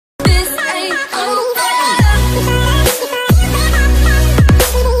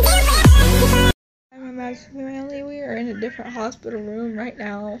as family. We are in a different hospital room right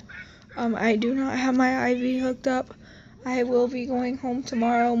now. I do not have my IV hooked up. I will be going home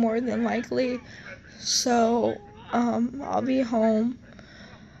tomorrow, more than likely. So, I'll be home.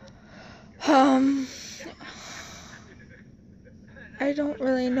 I don't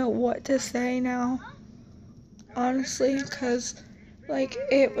really know what to say now, honestly, because, like,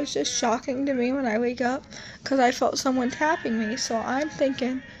 it was just shocking to me when I wake up, because I felt someone tapping me, so I'm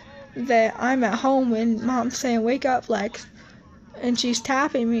thinking that I'm at home and Mom's saying, "Wake up, Lex," and she's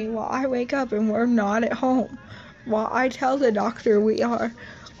tapping me while I wake up and we're not at home, while I tell the doctor we are,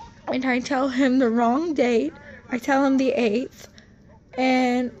 and I tell him the wrong date. I tell him the 8th,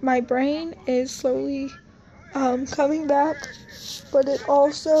 and my brain is slowly coming back, but it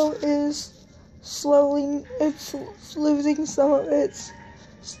also is slowly, it's losing some of its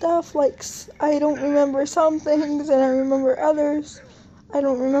stuff. Like, I don't remember some things and I remember others. I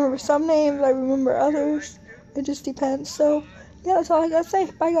don't remember some names, I remember others. It just depends. So yeah, that's all I gotta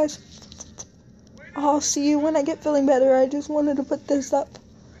say. Bye, guys. I'll see you when I get feeling better. I just wanted to put this up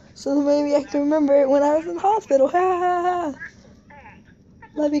so that maybe I can remember it when I was in the hospital. Ha ha ha.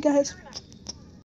 Love you guys.